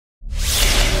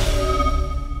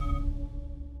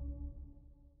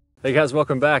Hey guys,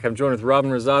 welcome back. I'm joined with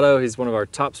Robin Rosado. He's one of our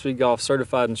top speed golf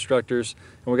certified instructors.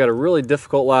 And we got a really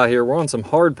difficult lie here. We're on some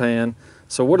hardpan.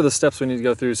 So what are the steps we need to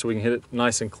go through so we can hit it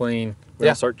nice and clean? We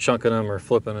don't start chunking them or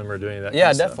flipping them or doing any of that kind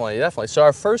of stuff. Definitely. So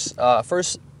our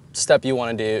first step you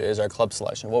want to do is our club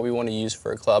selection, what we want to use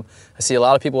for a club. I see a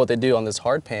lot of people, what they do on this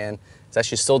hardpan is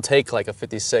actually still take like a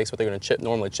 56, what they're going to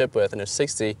normally chip with, and a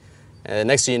 60. And the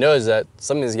next thing you know is that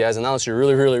some of these guys, unless you're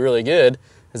really good,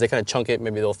 is they kind of chunk it,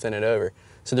 maybe they'll thin it over.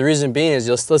 So the reason being is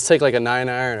let's take like a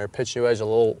 9-iron or pitch wedge, a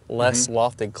little less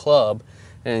lofted club,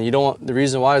 and you don't want, the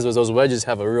reason why is those wedges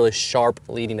have a really sharp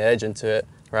leading edge into it,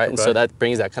 right? And so that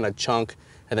brings that kind of chunk,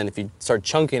 and then if you start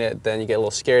chunking it, then you get a little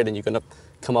scared, then you can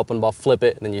come up and about flip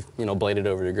it, and then you blade it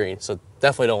over the green. So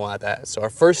definitely don't want that. So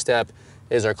our first step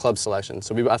is our club selection.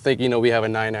 So I think we have a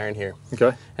 9-iron here.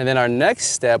 Okay. And then our next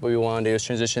step, what we want to do is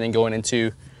transition and going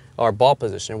into our ball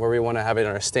position where we want to have it in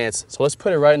our stance. So let's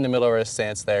put it right in the middle of our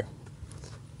stance there.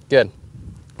 Good.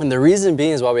 And the reason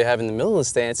being is why we have in the middle of the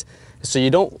stance is so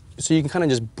you can kind of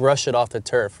just brush it off the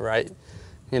turf, right?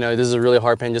 This is a really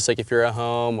hard pan, just like if you're at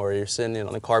home or you're sitting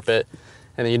on the carpet,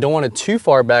 and then you don't want it too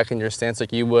far back in your stance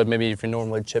like you would maybe if you're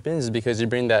normally chipping, is because you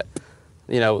bring that,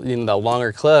 that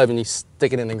longer club and you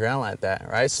stick it in the ground like that,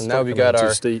 right? So now we got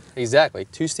our, exactly,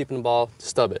 too steep in the ball,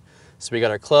 stub it. So we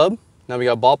got our club, now we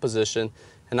got ball position,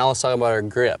 and now let's talk about our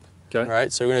grip. Okay.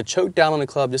 Right, so we're going to choke down on the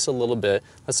club just a little bit,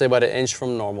 let's say about 1 inch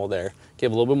from normal there,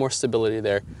 give a little bit more stability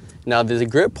there. Now the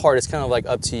grip part is kind of like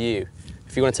up to you.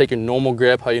 If you want to take your normal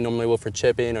grip, how you normally will for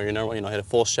chipping, or you normally hit a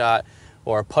full shot,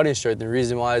 or a putting stroke, the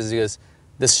reason why is because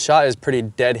this shot is pretty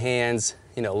dead hands,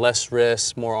 less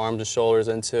wrists, more arms and shoulders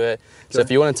into it. Okay. So if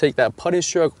you want to take that putting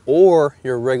stroke or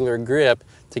your regular grip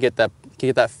to get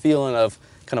that feeling of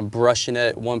kind of brushing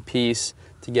it one piece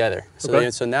together. So,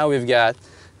 so now we've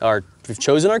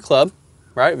chosen our club,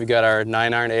 right? We've got our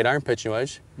 9-iron, 8-iron pitching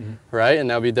wedge, right? And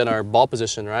now we've done our ball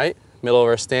position, right? Middle of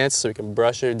our stance, so we can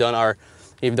brush it. We've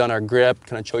done our grip,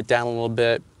 kind of choke down a little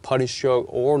bit, putting stroke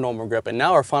or normal grip. And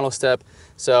now our final step,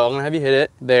 so I'm gonna have you hit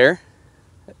it there.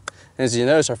 And as you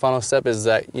notice, our final step is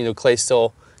that, Clay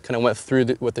still kind of went through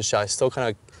with the shot, still kind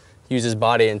of used his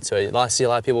body into it. I see a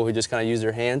lot of people who just kind of use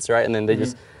their hands, right? And then they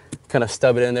just kind of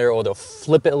stub it in there, or they'll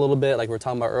flip it a little bit like we were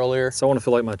talking about earlier. So I want to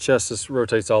feel like my chest just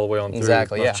rotates all the way on through.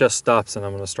 Exactly, my chest stops and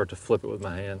I'm going to start to flip it with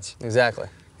my hands. Exactly.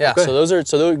 Yeah, so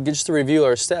just to review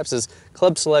our steps is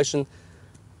club selection,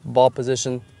 ball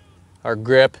position, our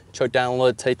grip, choke down a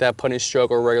little, take that putting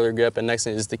stroke or regular grip, and next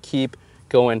thing is to keep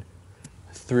going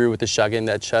through with the shot, getting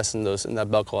that chest and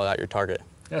that belt claw at your target.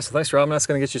 Yeah, so thanks, Robin. That's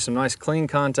going to get you some nice clean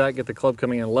contact, get the club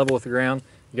coming in level with the ground.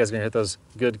 You guys are going to hit those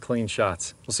good, clean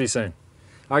shots. We'll see you soon.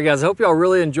 All right, guys, I hope y'all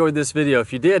really enjoyed this video.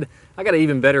 If you did, I got an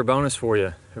even better bonus for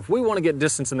you. If we want to get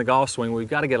distance in the golf swing, we've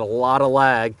got to get a lot of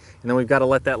lag, and then we've got to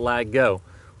let that lag go.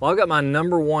 Well, I've got my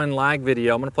 #1 lag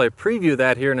video. I'm going to play a preview of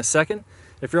that here in a second.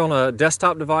 If you're on a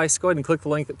desktop device, go ahead and click the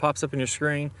link that pops up on your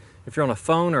screen. If you're on a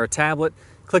phone or a tablet,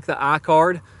 click the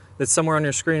iCard that's somewhere on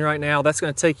your screen right now. That's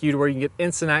going to take you to where you can get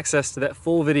instant access to that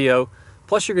full video.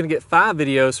 Plus, you're going to get 5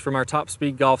 videos from our Top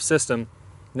Speed Golf system.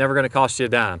 Never going to cost you a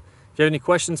dime. If you have any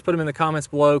questions, put them in the comments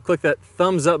below. Click that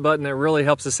thumbs up button, that really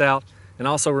helps us out. And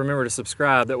also remember to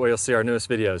subscribe, that way you'll see our newest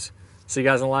videos. See you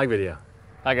guys in the lag video.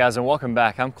 Hi guys, and welcome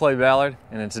back. I'm Clay Ballard,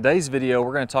 and in today's video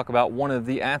we're going to talk about one of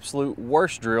the absolute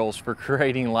worst drills for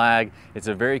creating lag. It's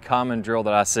a very common drill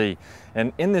that I see.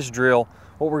 And in this drill,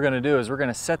 what we're going to do is we're going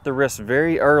to set the wrist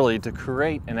very early to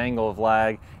create an angle of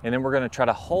lag, and then we're going to try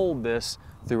to hold this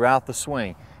throughout the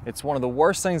swing. It's one of the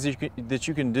worst things that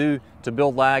you can do to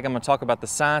build lag. I'm going to talk about the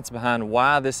science behind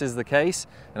why this is the case,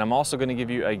 and I'm also going to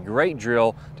give you a great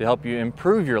drill to help you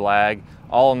improve your lag,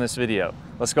 all in this video.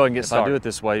 Let's go ahead and get started. If I do it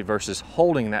this way versus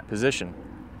holding that position,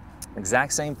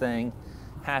 exact same thing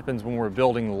happens when we're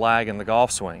building lag in the golf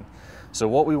swing. So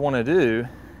what we want to do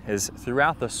is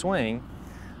throughout the swing,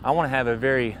 I want to have a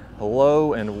very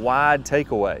low and wide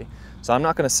takeaway. So I'm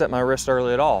not going to set my wrist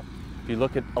early at all. If you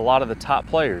look at a lot of the top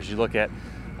players, you look at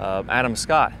Adam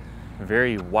Scott,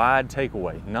 very wide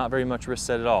takeaway, not very much wrist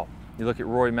set at all. You look at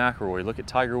Rory McIlroy, you look at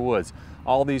Tiger Woods,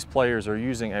 all these players are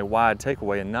using a wide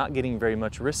takeaway and not getting very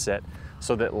much wrist set,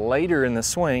 so that later in the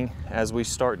swing, as we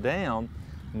start down,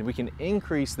 we can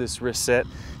increase this wrist set,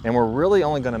 and we're really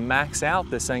only going to max out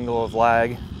this angle of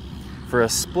lag for a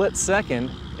split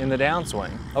second in the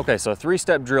downswing. Okay, so a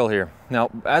 3-step drill here. Now,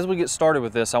 as we get started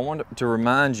with this, I want to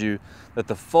remind you that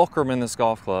the fulcrum in this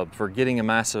golf club for getting a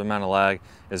massive amount of lag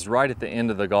is right at the end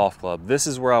of the golf club. This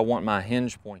is where I want my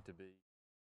hinge point to be.